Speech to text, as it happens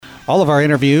All of our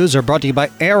interviews are brought to you by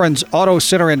Aaron's Auto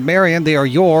Center in Marion. They are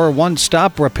your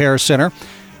one-stop repair center.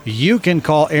 You can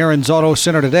call Aaron's Auto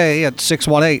Center today at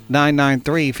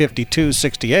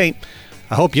 618-993-5268.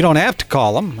 I hope you don't have to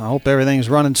call them. I hope everything's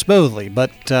running smoothly.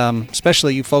 But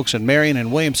especially you folks in Marion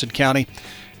and Williamson County,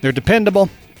 they're dependable,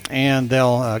 and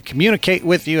they'll communicate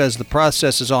with you as the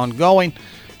process is ongoing,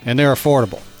 and they're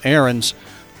affordable. Aaron's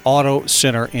Auto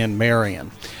Center in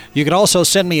Marion. You can also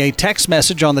send me a text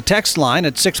message on the text line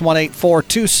at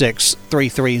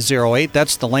 618-426-3308.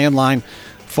 That's the landline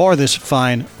for this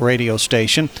fine radio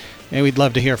station, and we'd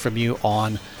love to hear from you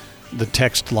on the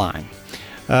text line.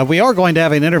 We are going to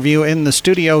have an interview in the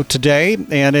studio today,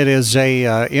 and it is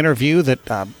a interview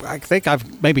that I think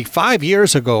maybe 5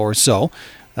 years ago or so.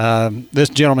 This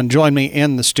gentleman joined me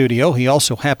in the studio. He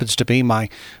also happens to be my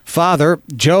father,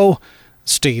 Joe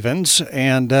Stevens,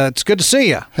 and it's good to see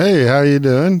you. Hey, how you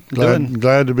doing?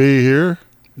 Glad to be here.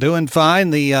 Doing fine.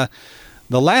 The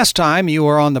last time you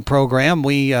were on the program,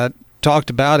 we talked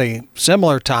about a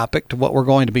similar topic to what we're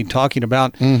going to be talking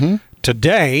about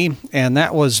today, and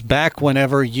that was back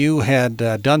whenever you had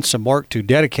done some work to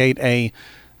dedicate a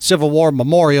Civil War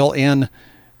memorial in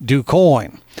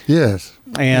DuQuoin. Yes.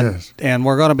 And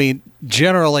we're going to be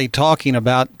generally talking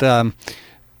about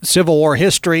Civil War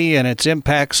history and its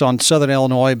impacts on Southern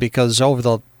Illinois, because over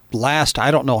the last,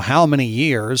 I don't know how many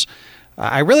years,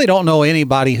 I really don't know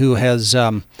anybody who has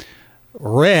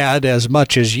read as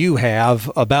much as you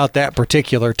have about that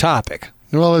particular topic.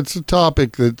 Well, it's a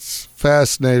topic that's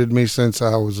fascinated me since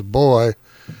I was a boy.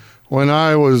 When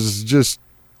I was just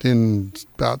in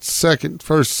about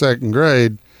first, second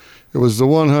grade, it was the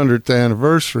 100th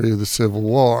anniversary of the Civil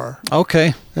War.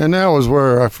 Okay. And that was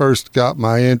where I first got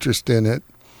my interest in it.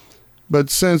 But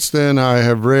since then, I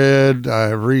have read, I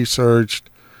have researched,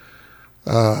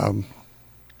 and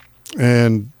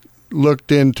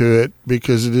looked into it,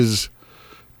 because it is,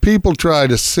 people try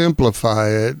to simplify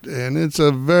it, and it's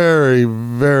a very,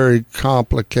 very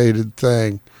complicated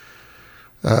thing.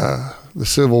 The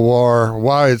Civil War,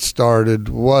 why it started,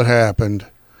 what happened.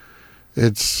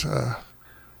 It's,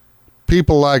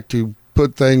 people like to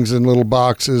put things in little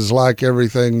boxes, like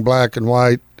everything black and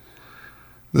white.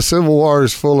 The Civil War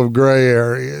is full of gray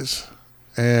areas,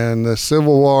 and the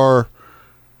Civil War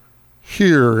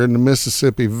here in the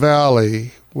Mississippi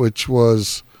Valley, which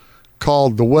was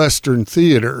called the Western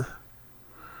Theater,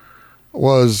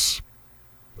 was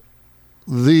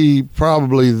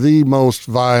probably the most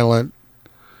violent.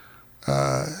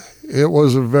 It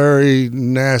was a very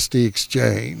nasty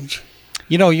exchange.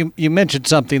 You know, you mentioned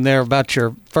something there about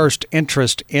your first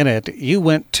interest in it. You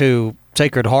went to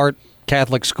Sacred Heart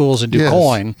Catholic schools in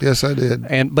DuQuoin. Yes, I did.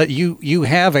 But you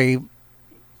have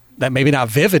that maybe not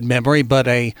vivid memory, but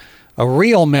a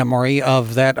real memory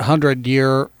of that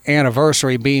 100-year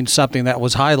anniversary being something that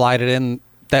was highlighted in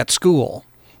that school.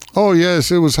 Oh,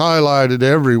 yes, it was highlighted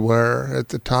everywhere at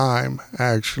the time,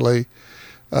 actually.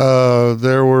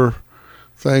 There were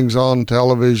things on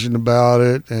television about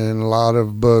it, and a lot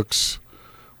of books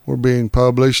were being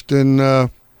published. And,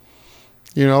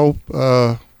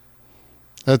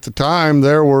 at the time,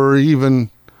 there were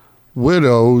even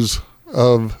widows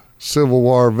of Civil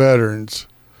War veterans.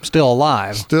 Still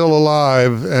alive.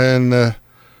 And the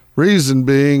reason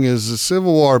being is the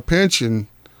Civil War pension,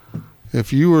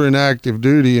 if you were in active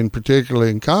duty and particularly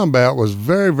in combat, was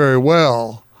very, very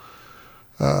well.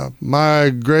 My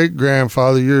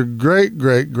great-grandfather, your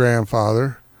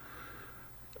great-great-grandfather,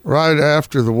 right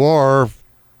after the war,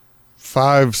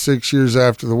 5-6 years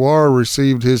after the war,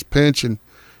 received his pension.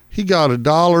 He got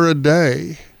 $1 a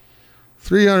day,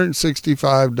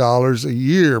 $365 a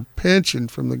year pension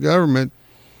from the government,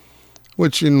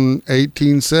 which in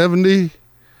 1870,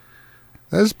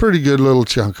 that's a pretty good little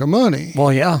chunk of money.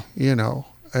 Well, yeah.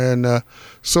 And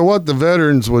so what the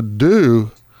veterans would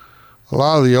do, a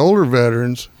lot of the older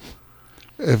veterans,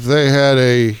 if they had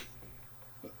a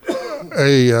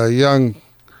young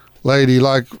lady,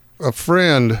 like a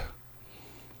friend's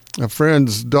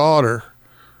daughter,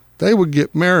 they would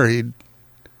get married,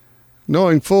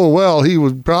 knowing full well he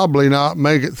would probably not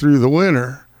make it through the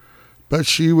winter, but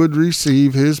she would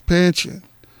receive his pension.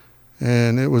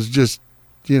 And it was just,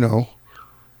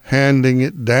 handing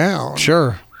it down.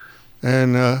 Sure.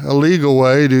 And a legal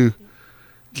way to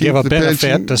give a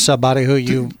benefit to somebody who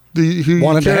you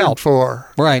wanted to help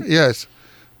for. Right. Yes.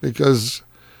 Because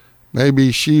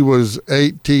maybe she was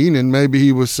 18 and maybe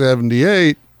he was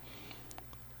 78,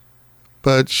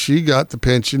 but she got the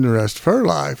pension the rest of her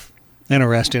life.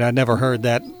 Interesting. I'd never heard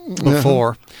that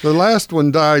before. The last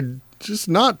one died just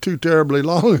not too terribly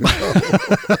long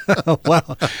ago.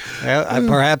 Well,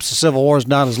 perhaps the Civil War is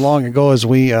not as long ago as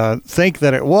we think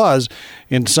that it was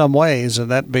in some ways,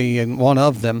 and that being one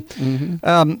of them.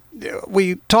 Mm-hmm.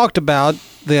 We talked about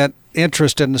that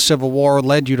interest in the Civil War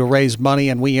led you to raise money,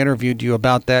 and we interviewed you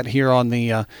about that here on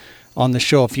the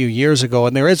show a few years ago.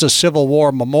 And there is a Civil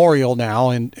War memorial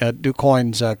now at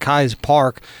DuQuoin's Kai's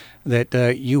Park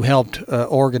that you helped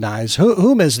organize.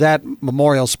 Whom is that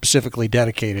memorial specifically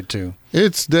dedicated to?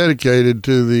 It's dedicated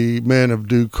to the men of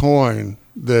DuQuoin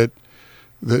that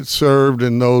served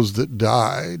and those that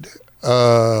died.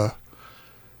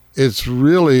 It's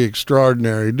really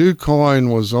extraordinary.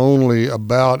 DuQuoin was only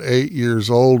about 8 years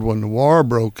old when the war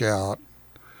broke out.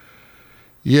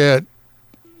 Yet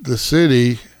the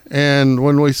city, and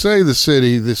when we say the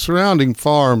city, the surrounding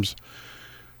farms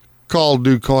called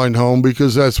DuQuoin home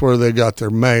because that's where they got their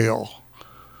mail.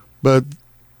 But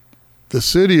the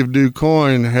city of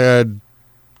DuQuoin had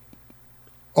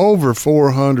over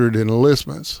 400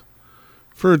 enlistments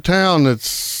for a town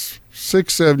that's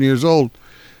 6-7 years old,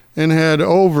 and had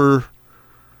over,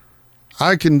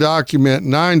 I can document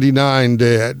 99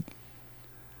 dead.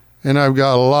 And I've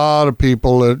got a lot of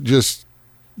people that just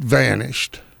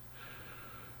vanished.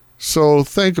 So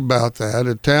think about that.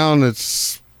 A town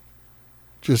that's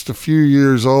just a few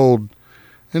years old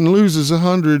and loses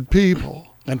 100 people.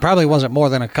 And probably wasn't more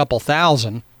than a couple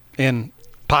thousand in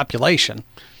population.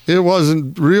 It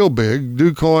wasn't real big.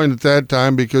 DuQuoin at that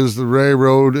time, because the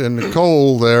railroad and the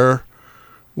coal there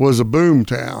was a boom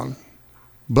town.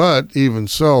 But even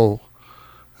so,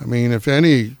 I mean, if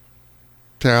any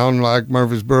town like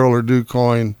Murfreesboro or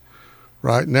DuQuoin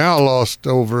right now lost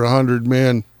over 100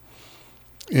 men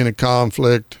in a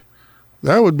conflict,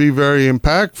 that would be very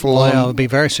impactful. Well, it would be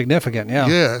very significant, yeah.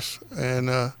 Yes.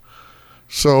 And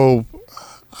so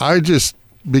I just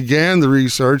began the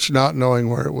research not knowing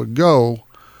where it would go.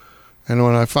 And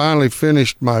when I finally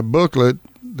finished my booklet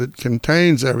that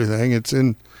contains everything, it's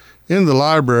in the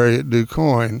library at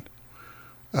DuQuoin,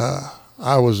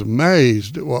 I was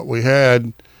amazed at what we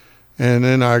had. And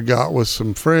then I got with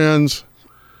some friends,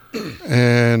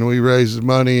 and we raised the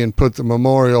money and put the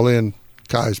memorial in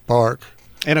Kai's Park.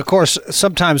 And, of course,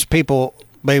 sometimes people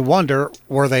may wonder,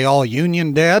 were they all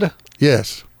Union dead?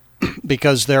 Yes.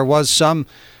 Because there was some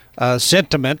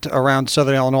sentiment around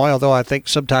Southern Illinois, although I think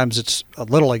sometimes it's a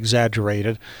little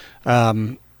exaggerated,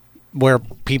 where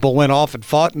people went off and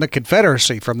fought in the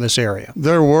Confederacy from this area.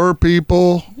 There were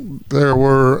people. There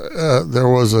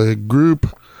was a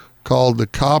group called the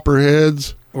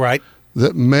Copperheads. Right.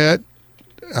 That met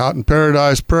out in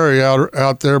Paradise Prairie,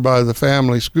 out there by the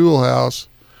family schoolhouse.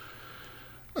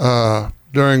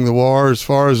 During the war. As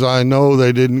far as I know,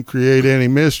 they didn't create any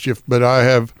mischief, but I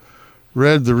have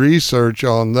read the research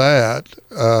on that.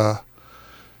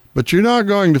 But you're not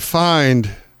going to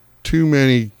find too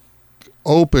many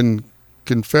open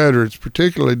Confederates,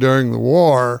 particularly during the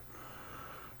war,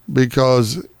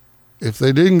 because if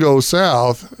they didn't go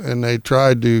south and they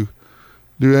tried to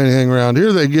do anything around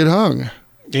here, they'd get hung.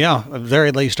 Yeah, at the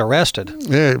very least arrested.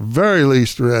 Yeah, very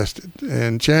least arrested.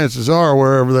 And chances are,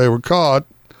 wherever they were caught,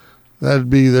 that'd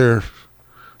be their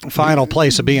final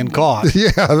place of being caught. Yeah,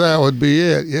 that would be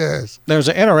it, yes. There's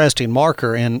an interesting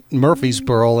marker in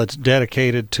Murfreesboro that's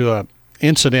dedicated to an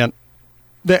incident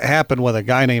that happened with a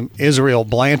guy named Israel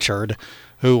Blanchard,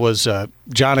 who was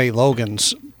Johnny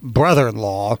Logan's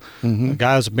brother-in-law. Mm-hmm. The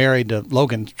guy was married to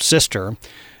Logan's sister,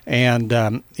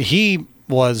 and he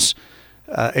was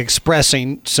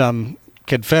expressing some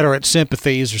Confederate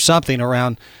sympathies or something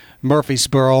around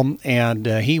Murfreesboro, and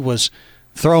he was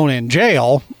thrown in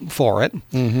jail for it.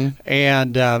 Mm-hmm.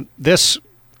 And this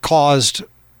caused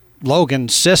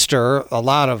Logan's sister a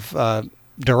lot of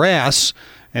duress,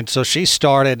 and so she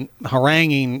started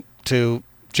haranguing to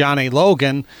Johnny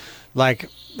Logan like,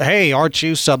 hey, aren't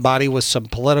you somebody with some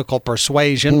political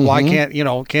persuasion? Mm-hmm. Why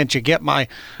can't you get my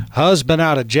husband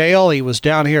out of jail? He was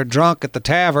down here drunk at the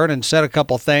tavern and said a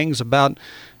couple things about,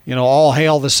 all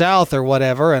hail the South or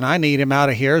whatever, and I need him out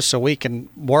of here so we can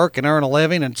work and earn a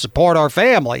living and support our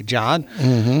family, John.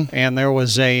 Mm-hmm. And there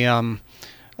was a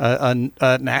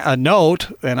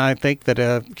note, and I think that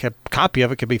a copy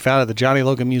of it could be found at the Johnny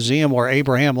Logan Museum, where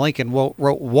Abraham Lincoln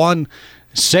wrote one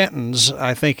sentence,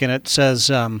 I think, and it says,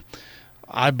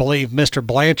 I believe Mr.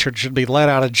 Blanchard should be let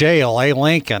out of jail,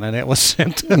 Lincoln, and it was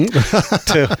sent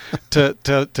to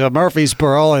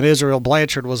Murfreesboro, and Israel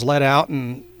Blanchard was let out,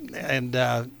 and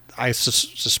I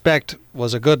suspect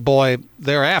was a good boy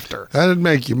thereafter. That'd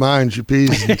make you mind your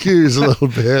P's and Q's a little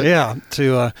bit. Yeah.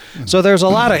 So there's a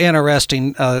lot of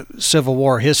interesting Civil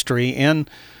War history in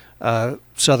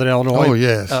Southern Illinois. Oh,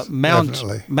 yes,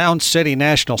 definitely. Mound City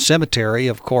National Cemetery,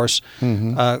 of course,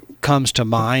 comes to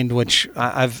mind, which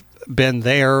I've been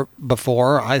there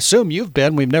before. I assume you've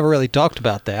been. We've never really talked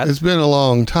about that. It's been a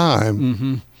long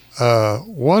time.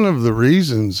 One of the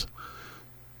reasons,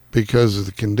 because of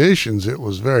the conditions, it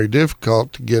was very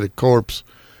difficult to get a corpse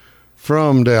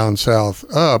from down south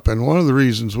up. And one of the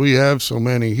reasons we have so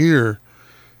many here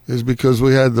is because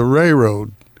we had the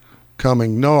railroad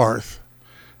coming north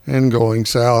and going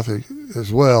south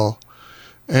as well.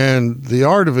 And the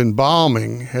art of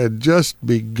embalming had just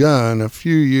begun a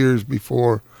few years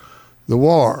before the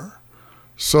war.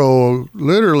 So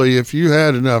literally, if you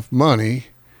had enough money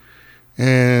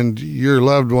and your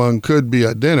loved one could be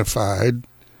identified,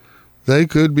 they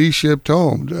could be shipped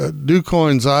home.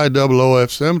 DuQuoin's IOOF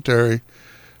Cemetery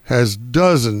has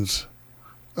dozens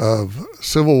of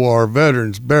Civil War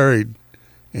veterans buried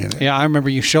in it. Yeah, I remember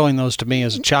you showing those to me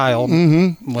as a child.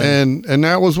 And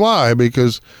that was why,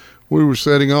 because we were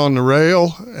sitting on the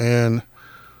rail and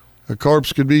a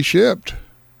corpse could be shipped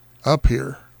up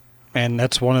here. And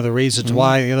that's one of the reasons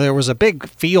why there was a big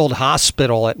field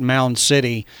hospital at Mound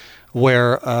City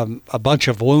where a bunch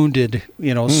of wounded,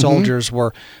 soldiers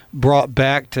were brought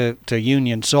back to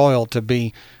Union soil to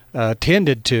be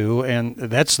tended to, and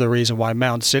that's the reason why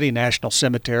Mound City National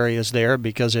Cemetery is there,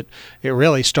 because it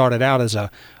really started out as a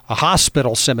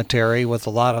hospital cemetery with a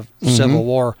lot of Civil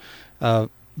War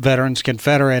veterans,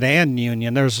 Confederate and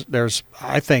Union. There's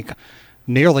I think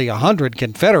nearly 100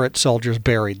 Confederate soldiers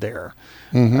buried there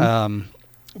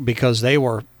because they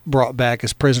were brought back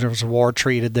as prisoners of war,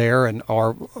 treated there,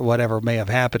 or whatever may have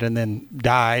happened, and then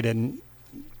died in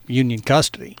Union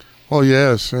custody. Well,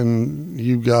 yes, and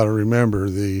you've got to remember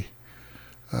the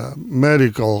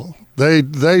medical.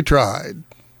 They tried.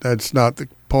 That's not the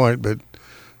point, but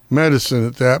medicine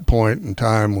at that point in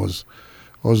time was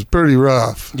pretty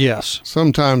rough. Yes.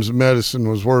 Sometimes medicine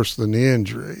was worse than the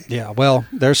injury. Yeah, well,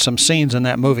 there's some scenes in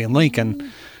that movie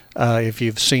Lincoln, if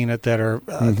you've seen it, that are,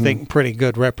 I think, pretty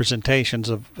good representations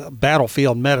of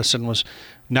battlefield medicine. Was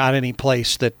not any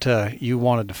place that you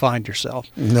wanted to find yourself.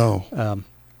 No.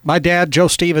 My dad, Joe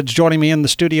Stevens, joining me in the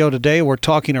studio today. We're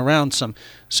talking around some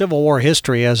Civil War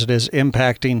history as it is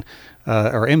impacted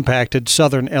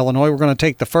Southern Illinois. We're going to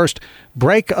take the first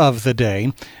break of the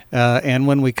day, and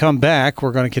when we come back,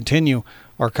 we're going to continue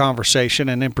our conversation,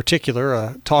 and in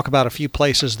particular, talk about a few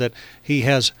places that he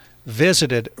has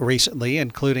visited recently,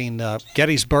 including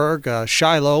Gettysburg,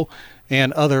 Shiloh,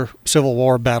 and other Civil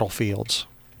War battlefields.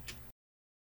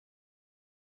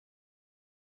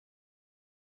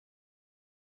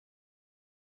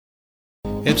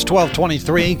 It's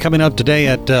 12:23, coming up today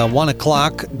at 1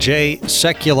 o'clock, Jay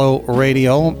Sekulow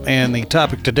Radio, and the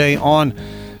topic today on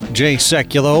Jay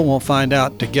Sekulow, we'll find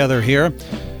out together here.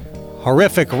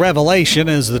 Horrific Revelation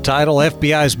is the title,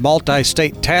 FBI's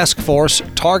multi-state task force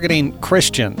targeting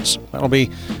Christians. That'll be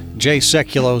Jay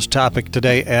Sekulow's topic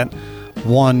today at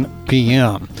 1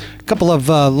 p.m. A couple of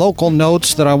local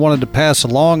notes that I wanted to pass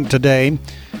along today.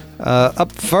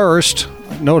 Up first,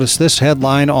 notice this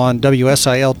headline on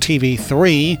WSIL TV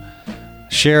 3,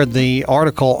 shared the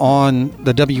article on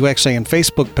the WXAN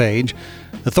Facebook page.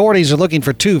 Authorities are looking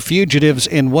for 2 fugitives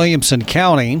in Williamson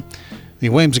County. The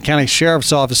Williamson County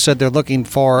Sheriff's Office said they're looking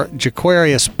for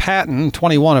Jaquarius Patton,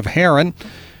 21 of Heron.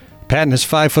 Patton is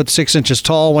 5 foot 6 inches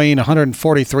tall, weighing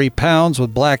 143 pounds,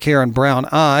 with black hair and brown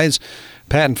eyes.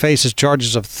 Patton faces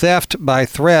charges of theft by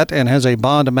threat and has a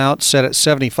bond amount set at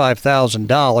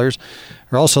 $75,000.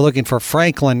 They're also looking for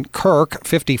Franklin Kirk,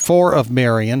 54 of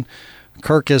Marion.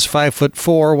 Kirk is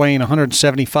 5'4", weighing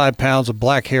 175 pounds, with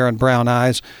black hair and brown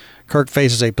eyes. Kirk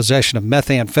faces a possession of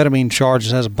methamphetamine charge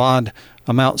and has a bond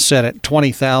amount set at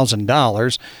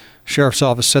 $20,000. Sheriff's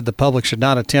Office said the public should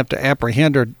not attempt to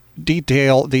apprehend or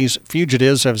detail these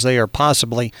fugitives, as they are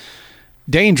possibly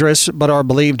dangerous but are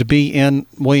believed to be in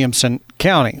Williamson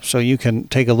County. So you can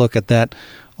take a look at that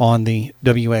on the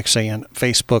WXAN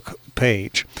Facebook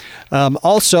page.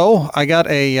 Also, I got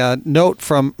a note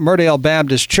from Murdale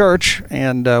Baptist Church,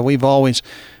 and we've always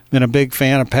been a big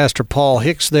fan of Pastor Paul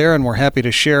Hicks there, and we're happy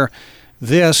to share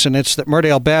this, and it's that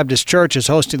Murdale Baptist Church is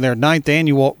hosting their 9th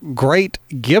annual Great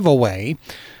Giveaway.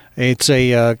 It's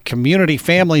a community.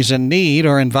 Families in need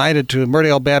are invited to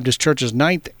Murdale Baptist Church's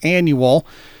 9th annual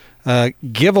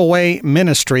giveaway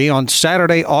ministry on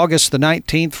Saturday, August the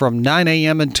 19th from 9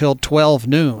 a.m. until 12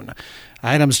 noon.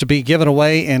 Items to be given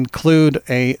away include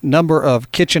a number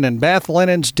of kitchen and bath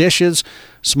linens, dishes,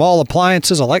 small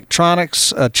appliances,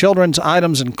 electronics, children's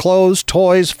items and clothes,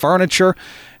 toys, furniture,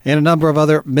 and a number of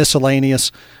other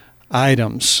miscellaneous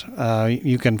items.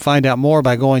 You can find out more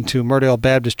by going to Murdale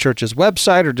Baptist Church's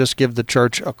website or just give the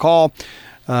church a call.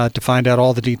 to find out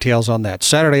all the details on that.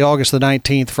 Saturday, August the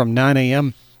 19th from 9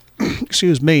 a.m.,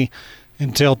 excuse me,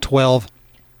 until 12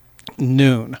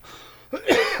 noon.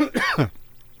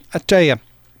 I tell you,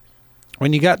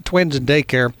 when you got twins in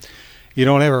daycare, you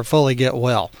don't ever fully get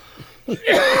well.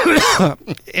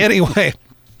 Anyway,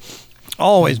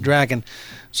 always dragging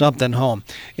something home.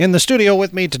 In the studio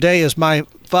with me today is my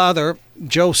father,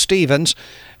 Joe Stevens,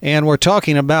 and we're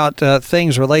talking about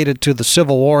things related to the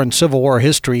Civil War and Civil War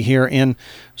history here in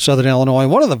Southern Illinois.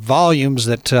 One of the volumes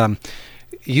that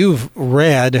you've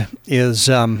read is,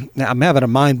 I'm having a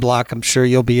mind block, I'm sure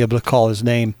you'll be able to call his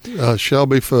name.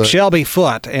 Shelby Foote. Shelby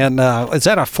Foote. And is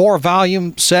that a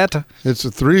 4-volume set? It's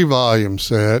a 3-volume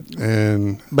set,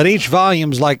 but each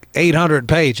volume's like 800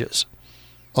 pages.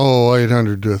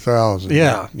 800 to 1,000.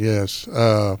 Yeah. Yes.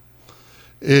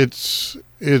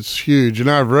 It's huge, and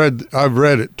I've read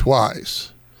it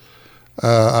twice.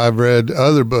 I've read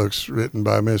other books written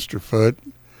by Mr. Foote.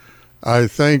 I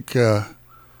think I've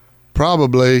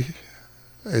probably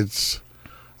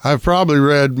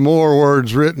read more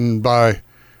words written by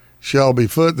Shelby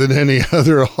Foote than any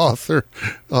other author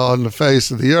on the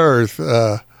face of the earth.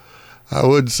 I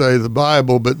would say the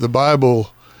Bible, but the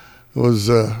Bible was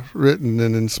written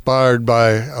and inspired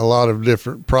by a lot of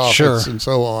different prophets and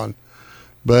so on.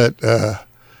 But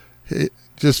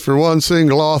just for one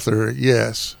single author,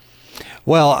 yes.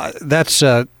 Well, that's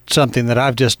something that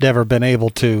I've just never been able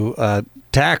to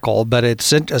tackle, but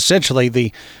it's essentially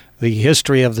the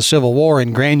history of the Civil War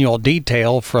in granular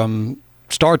detail from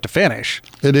start to finish.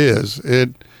 It is.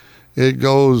 It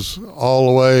goes all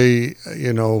the way,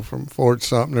 from Fort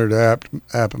Sumter to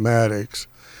Appomattox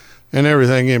and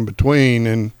everything in between.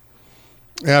 And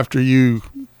after you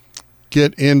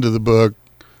get into the book,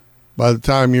 by the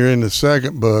time you're in the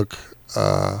second book,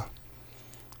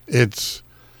 it's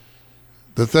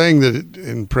the thing that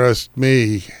impressed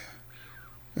me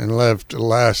and left a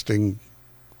lasting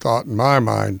thought in my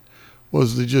mind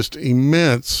was the just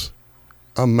immense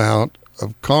amount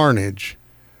of carnage.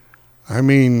 I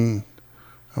mean,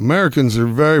 Americans are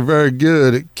very, very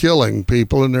good at killing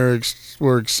people, and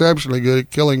we're exceptionally good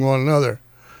at killing one another.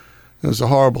 It's a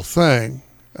horrible thing.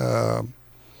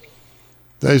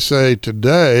 They say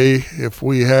today, if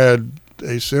we had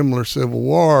a similar Civil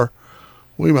War,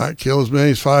 we might kill as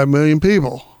many as 5 million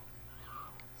people.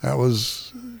 That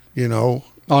was,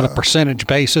 on a percentage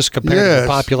basis compared to the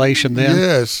population then?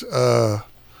 Yes.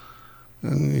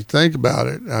 And you think about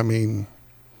it, I mean,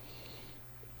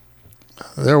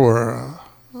 there were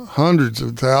hundreds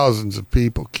of thousands of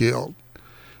people killed.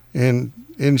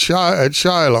 At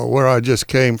Shiloh, where I just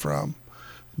came from,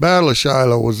 Battle of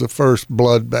Shiloh was the first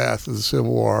bloodbath of the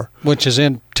Civil War. Which is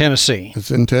in Tennessee.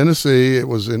 It's in Tennessee. It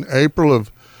was in April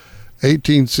of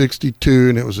 1862,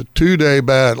 and it was a 2-day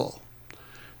battle.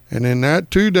 And in that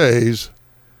 2 days,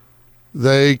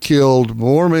 they killed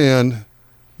more men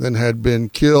than had been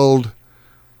killed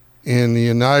in the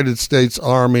United States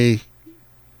Army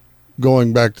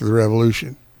going back to the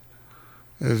Revolution.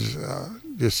 It's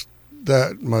just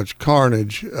that much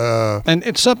carnage. And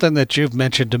it's something that you've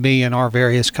mentioned to me in our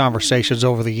various conversations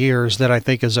over the years that I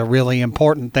think is a really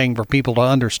important thing for people to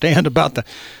understand about the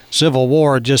Civil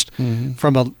War, just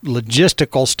from a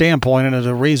logistical standpoint. And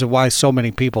the reason why so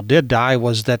many people did die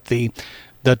was that the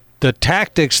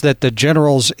tactics that the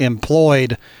generals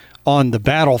employed on the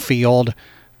battlefield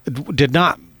did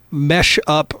not mesh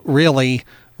up really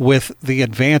with the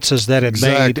advances that it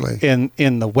made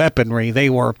in the weaponry.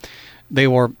 They were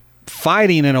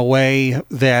fighting in a way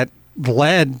that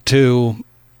led to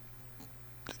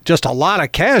just a lot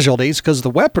of casualties because the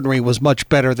weaponry was much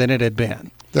better than it had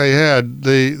been. They had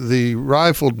the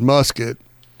rifled musket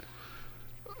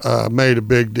made a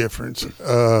big difference.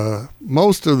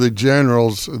 Most of the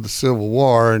generals of the Civil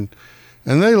War, and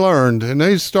they learned, and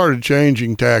they started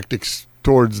changing tactics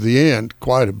towards the end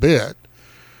quite a bit,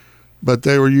 but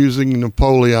they were using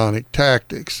Napoleonic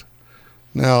tactics.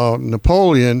 Now,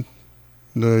 Napoleon,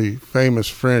 the famous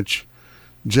French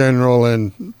general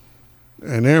and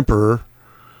emperor,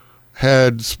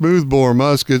 had smoothbore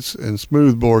muskets and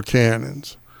smoothbore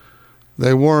cannons.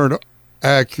 They weren't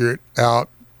accurate out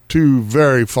too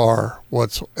very far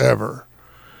whatsoever.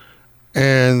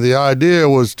 And the idea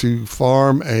was to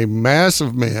farm a mass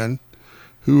of men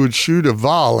who would shoot a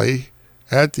volley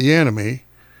at the enemy,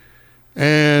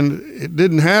 and it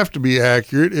didn't have to be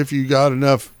accurate. If you got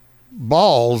enough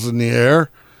balls in the air,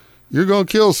 you're going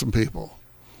to kill some people.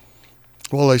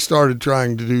 Well, they started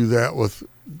trying to do that with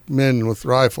men with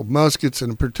rifled muskets,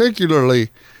 and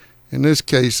particularly, in this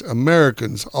case,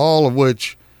 Americans, all of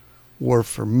which were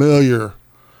familiar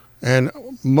and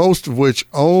most of which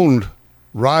owned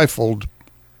rifled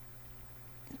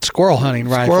squirrel hunting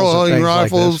rifles. Squirrel hunting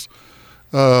like rifles,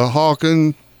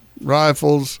 hawking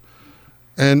rifles,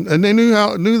 and they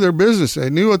knew their business. They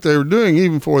knew what they were doing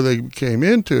even before they came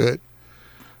into it.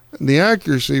 And the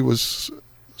accuracy was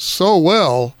so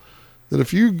well that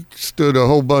if you stood a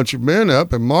whole bunch of men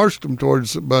up and marched them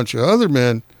towards a bunch of other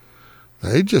men,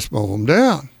 they'd just mow them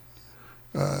down.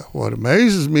 What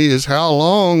amazes me is how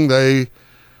long they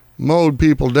mowed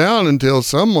people down until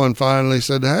someone finally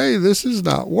said, hey, this is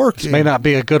not working. This may not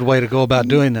be a good way to go about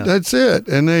doing this. That's it.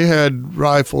 And they had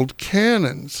rifled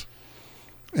cannons.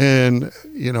 And,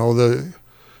 you know, the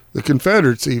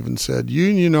Confederates even said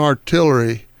Union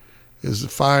artillery is the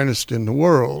finest in the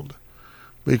world,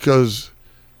 because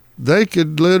they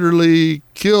could literally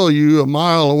kill you a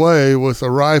mile away with a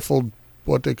rifled,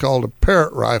 what they called a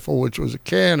parrot rifle, which was a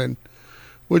cannon,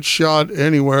 which shot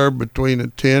anywhere between a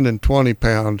 10 and 20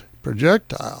 pound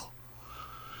projectile.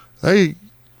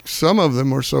 Some of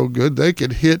them were so good they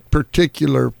could hit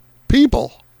particular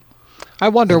people. I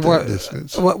wonder where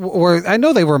I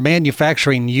know they were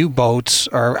manufacturing U-boats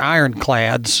or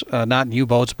ironclads, not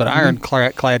U-boats, but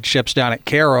ironclad ships down at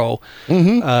Cairo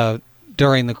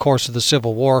during the course of the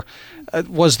Civil War.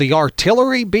 Was the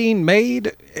artillery being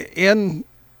made in,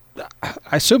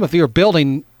 I assume if you were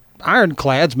building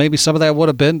ironclads, maybe some of that would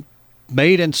have been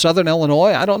made in southern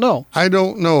Illinois? I don't know. I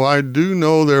don't know. I do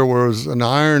know there was an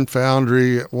iron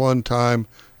foundry at one time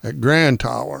at Grand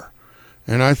Tower,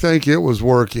 and I think it was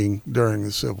working during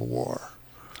the Civil War.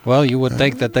 Well, you would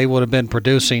think that they would have been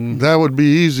producing. That would be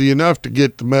easy enough to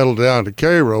get the metal down to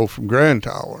Cairo from Grand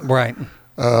Tower. Right.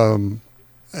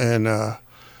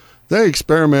 They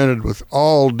experimented with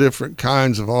all different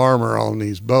kinds of armor on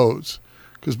these boats,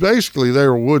 because basically they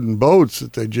were wooden boats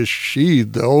that they just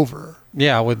sheathed over.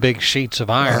 Yeah, with big sheets of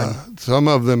iron. Some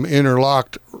of them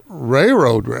interlocked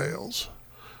railroad rails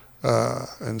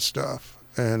and stuff.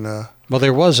 And well,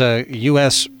 there was a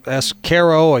USS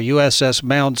Cairo, a USS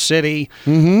Mound City,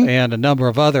 and a number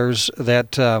of others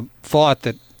that fought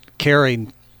that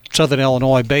carried Southern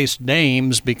Illinois-based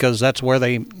names because that's where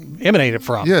they emanated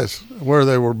from. Yes, where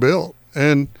they were built.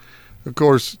 And, of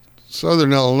course,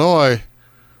 Southern Illinois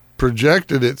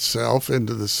projected itself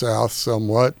into the south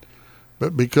somewhat,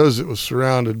 but because it was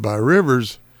surrounded by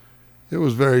rivers, it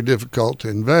was very difficult to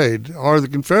invade, or the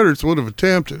Confederates would have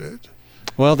attempted it.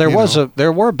 Well, there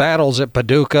were battles at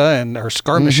Paducah or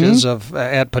skirmishes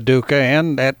at Paducah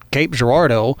and at Cape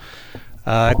Girardeau.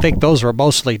 I think those were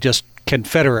mostly just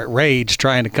Confederate raids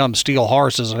trying to come steal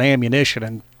horses and ammunition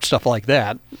and stuff like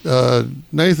that.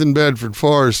 Nathan Bedford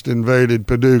Forrest invaded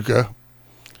Paducah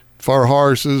for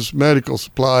horses, medical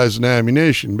supplies, and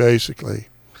ammunition, basically.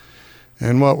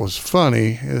 And what was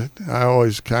funny, I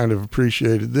always kind of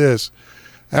appreciated this,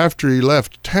 after he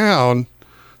left town,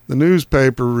 the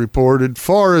newspaper reported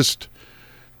Forrest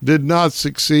did not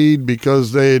succeed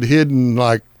because they had hidden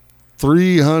like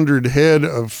 300 head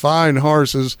of fine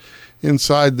horses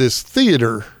inside this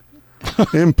theater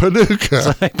in Paducah.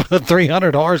 So they put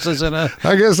 300 horses in a...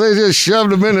 I guess they just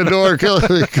shoved them in the door because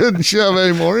they couldn't shove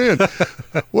any more in.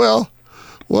 Well,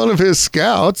 one of his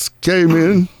scouts came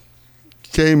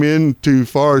into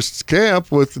Forrest's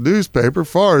camp with the newspaper.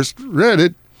 Forrest read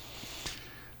it,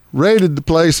 raided the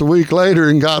place a week later,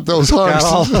 and got those horses.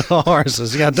 Got all the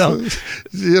horses. Yeah,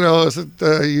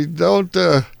 you don't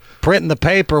print in the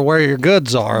paper where your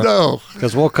goods are. No,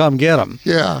 because we'll come get them.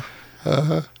 Yeah.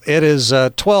 It is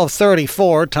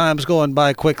 12:34. Time's going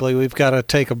by quickly. We've got to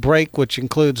take a break, which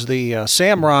includes the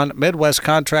Samron Midwest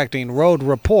Contracting Road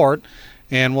Report,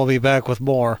 and we'll be back with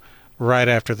more right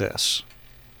after this.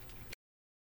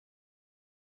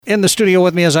 In the studio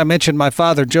with me, as I mentioned, my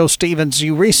father, Joe Stevens.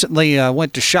 You recently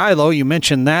went to Shiloh. You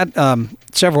mentioned that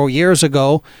several years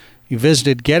ago. You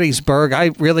visited Gettysburg.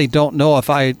 I really don't know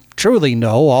if I truly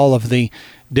know all of the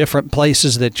different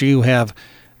places that you have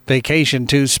vacationed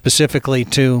to specifically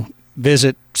to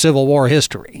visit Civil War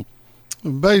history.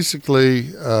 Basically,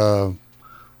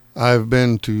 I've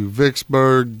been to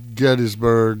Vicksburg,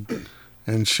 Gettysburg,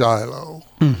 and Shiloh.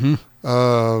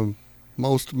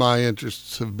 Most of my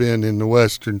interests have been in the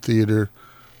Western Theater,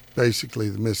 basically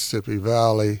the Mississippi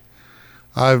Valley.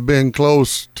 I've been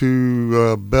close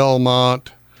to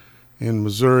Belmont in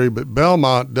Missouri, but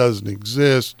Belmont doesn't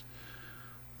exist.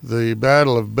 The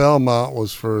Battle of Belmont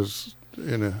was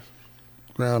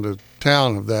around a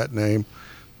town of that name.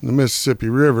 The Mississippi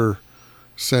River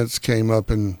since came up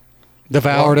and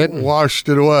devoured it, washed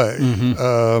it away.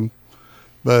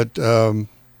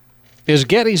 Is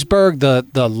Gettysburg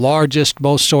the largest,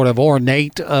 most sort of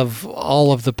ornate of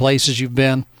all of the places you've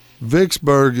been?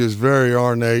 Vicksburg is very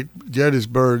ornate.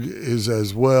 Gettysburg is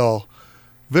as well.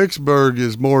 Vicksburg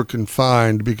is more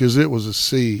confined because it was a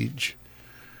siege.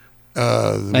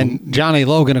 And John A.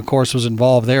 Logan, of course, was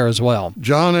involved there as well.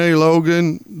 John A.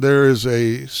 Logan, there is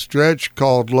a stretch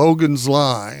called Logan's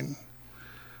Line.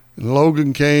 And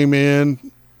Logan came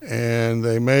in, and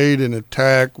they made an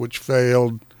attack which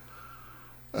failed.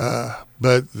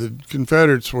 But the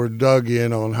Confederates were dug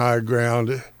in on high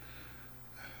ground.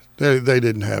 They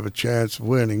didn't have a chance of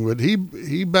winning. But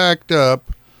he backed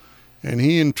up, and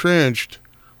he entrenched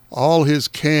all his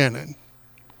cannon,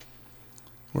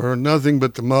 where nothing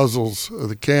but the muzzles of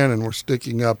the cannon were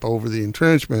sticking up over the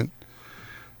entrenchment.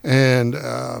 And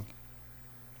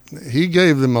he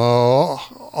gave them an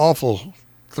awful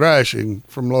thrashing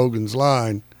from Logan's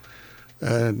Line.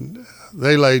 And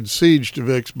they laid siege to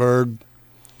Vicksburg.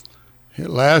 It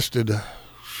lasted,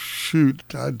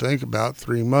 I'd think about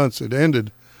 3 months. It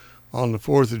ended on the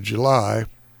 4th of July.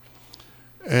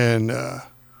 And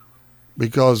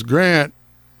because Grant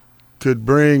could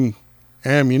bring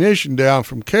ammunition down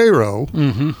from Cairo,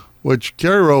 which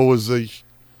Cairo was a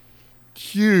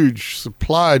huge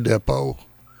supply depot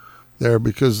there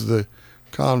because of the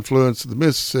confluence of the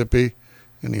Mississippi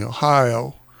and the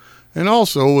Ohio, and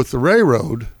also with the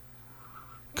railroad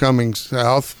coming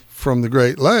south from the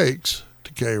Great Lakes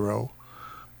to Cairo.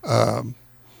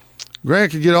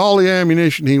 Grant could get all the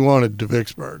ammunition he wanted to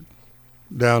Vicksburg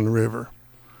down the river.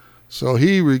 So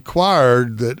he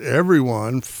required that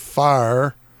everyone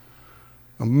fire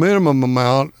a minimum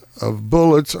amount of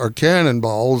bullets or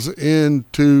cannonballs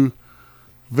into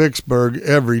Vicksburg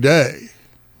every day.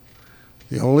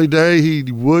 The only day he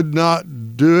would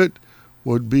not do it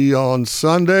would be on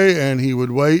Sunday, and he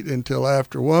would wait until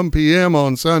after 1 p.m.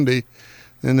 on Sunday,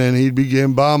 and then he'd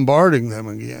begin bombarding them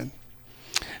again.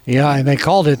 Yeah, and they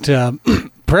called it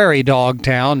Prairie Dog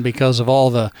Town because of all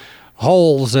the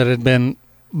holes that had been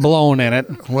blown in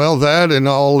it. Well, that and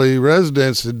all the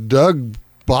residents had dug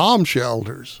bomb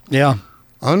shelters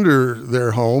under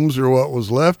their homes, or what was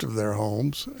left of their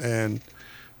homes, and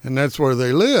that's where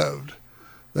they lived.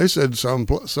 They said some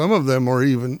of them were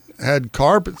even had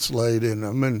carpets laid in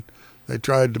them, and they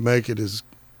tried to make it as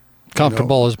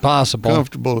comfortable as possible.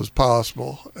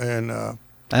 And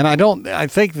I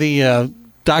think the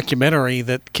documentary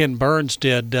that Ken Burns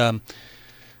did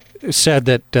said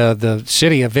that the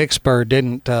city of Vicksburg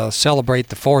didn't celebrate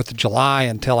the 4th of July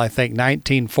until I think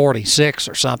 1946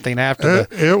 or something after I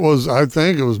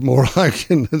think it was more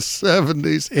like in the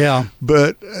 70s. Yeah.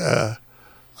 But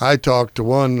I talked to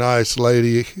one nice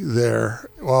lady there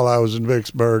while I was in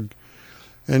Vicksburg,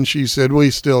 and she said, "We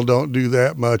still don't do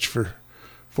that much for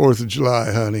 4th of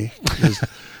July, honey."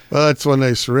 Well, that's when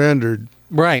they surrendered.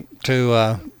 Right,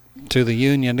 to the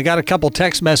Union. They got a couple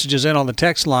text messages in on the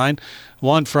text line.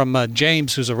 One from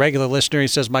James, who's a regular listener. He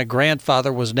says, "My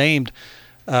grandfather was named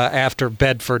after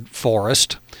Bedford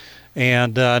Forest."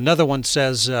 And another one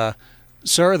says,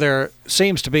 "Sir, there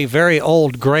seems to be very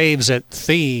old graves at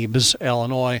Thebes,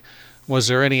 Illinois. Was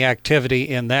there any activity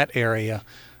in that area?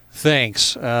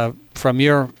 Thanks." From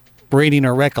your reading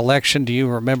or recollection, do you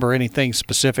remember anything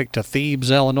specific to Thebes,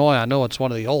 Illinois? I know it's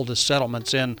one of the oldest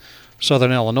settlements in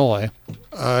southern Illinois.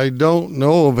 I don't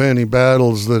know of any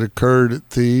battles that occurred at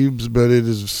Thebes, but it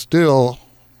is still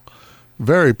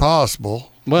very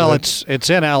possible. Well, it's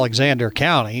in Alexander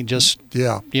County, just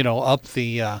up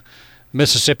the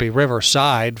Mississippi River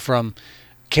side from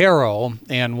Cairo,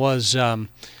 and was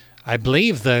I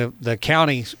believe the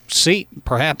county seat,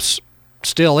 perhaps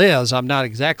still is. I'm not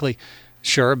exactly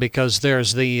sure, because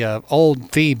there's the old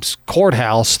Thebes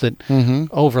courthouse that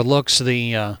overlooks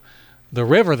the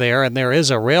river there, and there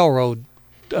is a railroad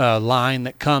line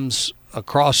that comes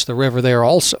across the river there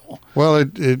also. Well,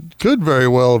 it could very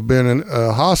well have been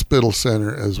a hospital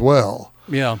center as well.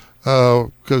 Yeah.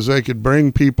 Because they could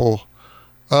bring people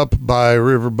up by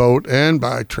riverboat and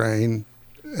by train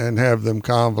and have them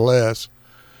convalesce,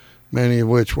 many of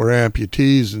which were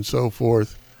amputees and so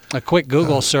forth. A quick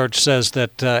Google search says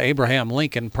that Abraham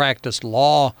Lincoln practiced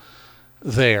law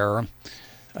there,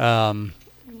 and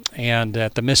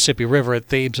that the Mississippi River at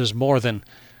Thebes is more than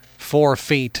 4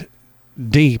 feet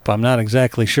deep. I'm not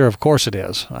exactly sure. Of course it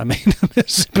is. I mean,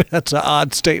 that's an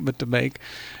odd statement to make.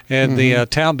 And the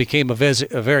town became a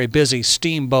very busy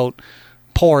steamboat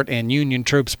port, and Union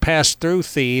troops passed through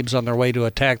Thebes on their way to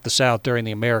attack the South during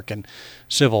the American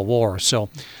Civil War. So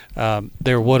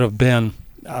there would have been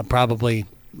probably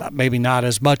maybe not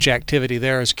as much activity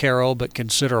there as Cairo, but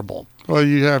considerable. Well,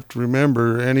 you have to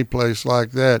remember, any place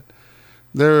like that,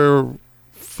 in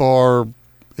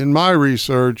my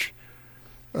research,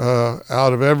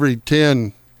 out of every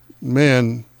 10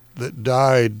 men that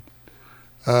died,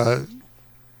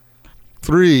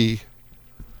 3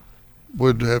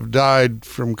 would have died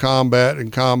from combat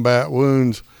and combat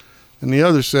wounds, and the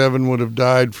other 7 would have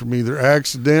died from either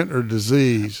accident or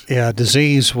disease. Yeah,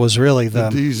 disease was really the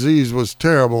disease was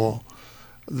terrible.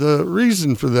 The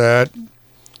reason for that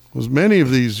was many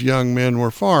of these young men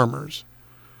were farmers.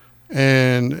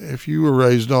 And if you were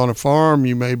raised on a farm,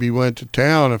 you maybe went to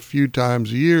town a few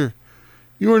times a year.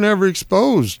 You were never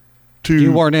exposed to...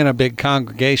 You weren't in a big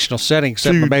congregational setting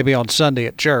except for maybe on Sunday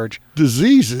at church.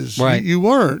 Diseases. Right. You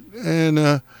weren't.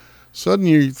 And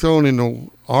suddenly you're thrown in an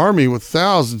army with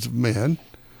thousands of men.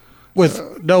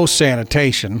 With no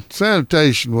sanitation.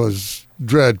 Sanitation was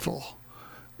dreadful.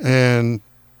 And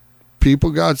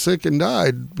people got sick and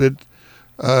died. But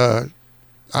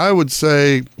I would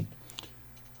say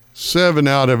 7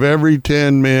 out of every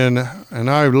 10 men, and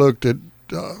I've looked at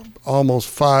almost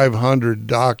 500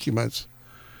 documents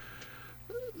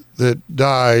that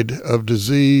died of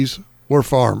disease, were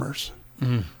farmers.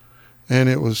 Mm. And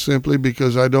it was simply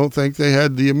because I don't think they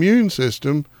had the immune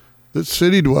system that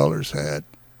city dwellers had.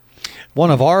 One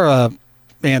of our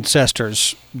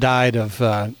ancestors died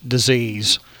of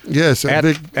disease. Yes, at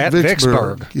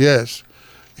Vicksburg. Yes.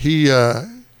 He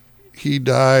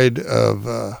died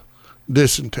of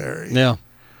dysentery. Yeah.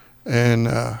 And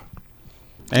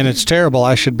it's terrible.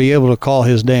 I should be able to call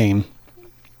his name,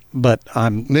 but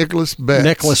I'm... Nicholas Betts.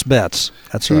 Nicholas Betts.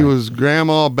 That's right. He was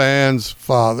Grandma Band's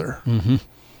father. Mm-hmm.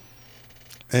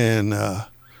 And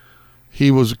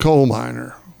he was a coal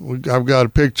miner. I've got a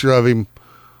picture of him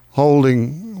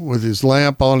holding, with his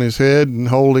lamp on his head and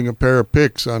holding a pair of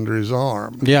picks under his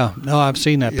arm. Yeah. No, I've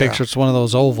seen that picture. It's one of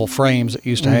those oval frames that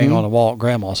used to hang on the wall at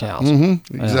Grandma's house.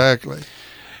 Mm-hmm. Exactly. Yeah.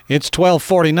 It's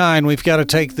 12:49. We've got to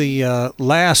take the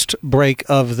last break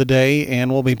of the day,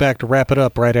 and we'll be back to wrap it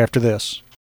up right after this.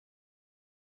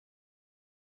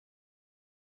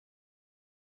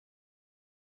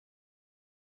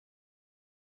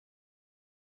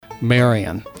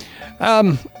 Marion.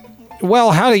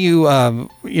 Well, how do you,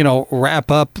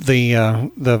 wrap up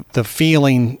the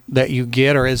feeling that you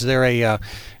get, or is there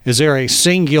a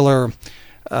singular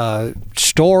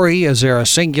story? Is there a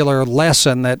singular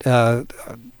lesson that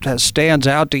stands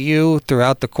out to you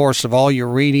throughout the course of all your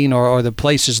reading, or the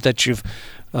places that you've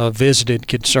visited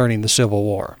concerning the Civil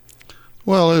War?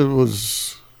 Well, it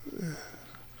was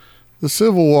the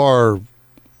Civil War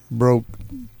broke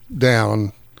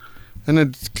down, and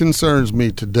it concerns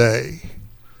me today.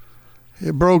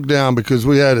 It broke down because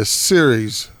we had a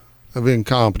series of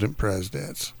incompetent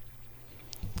presidents.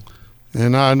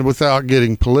 And without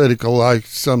getting political, I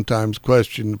sometimes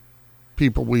question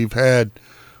people we've had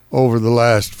over the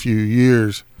last few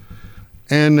years.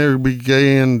 And there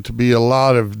began to be a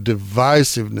lot of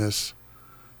divisiveness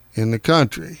in the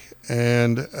country.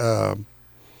 And,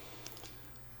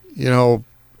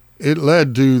 it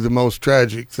led to the most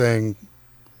tragic thing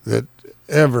that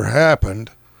ever happened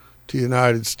to the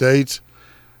United States.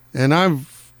 And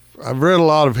I've read a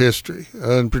lot of history,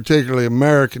 and particularly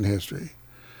American history,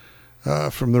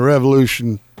 from the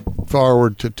Revolution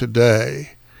forward to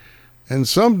today. And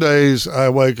some days I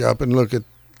wake up and look at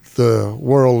the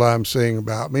world I'm seeing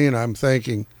about me, and I'm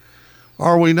thinking,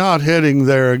 are we not heading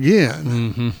there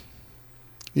again?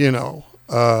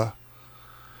 Mm-hmm.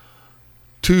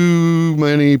 Too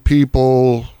many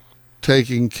people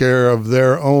taking care of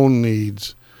their own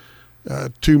needs,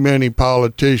 too many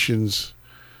politicians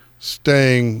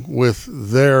staying with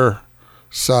their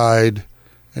side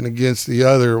and against the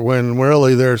other, when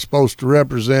really they're supposed to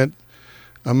represent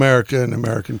America and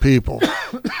American people.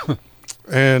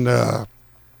 And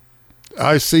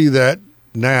I see that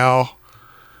now.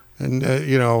 And,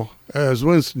 as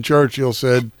Winston Churchill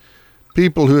said,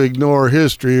 people who ignore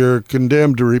history are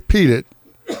condemned to repeat it.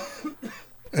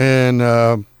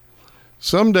 And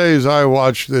some days I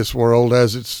watch this world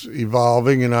as it's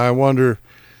evolving, and I wonder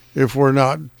if we're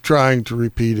not trying to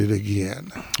repeat it again.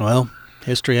 Well,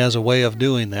 history has a way of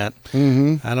doing that.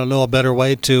 Mm-hmm. I don't know a better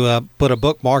way to put a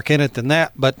bookmark in it than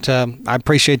that, but I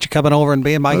appreciate you coming over and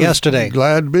being my guest today.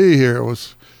 Glad to be here. It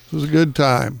was a good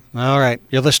time. All right.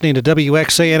 You're listening to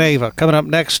WXA in Ava. Coming up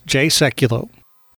next, Jay Sekulow.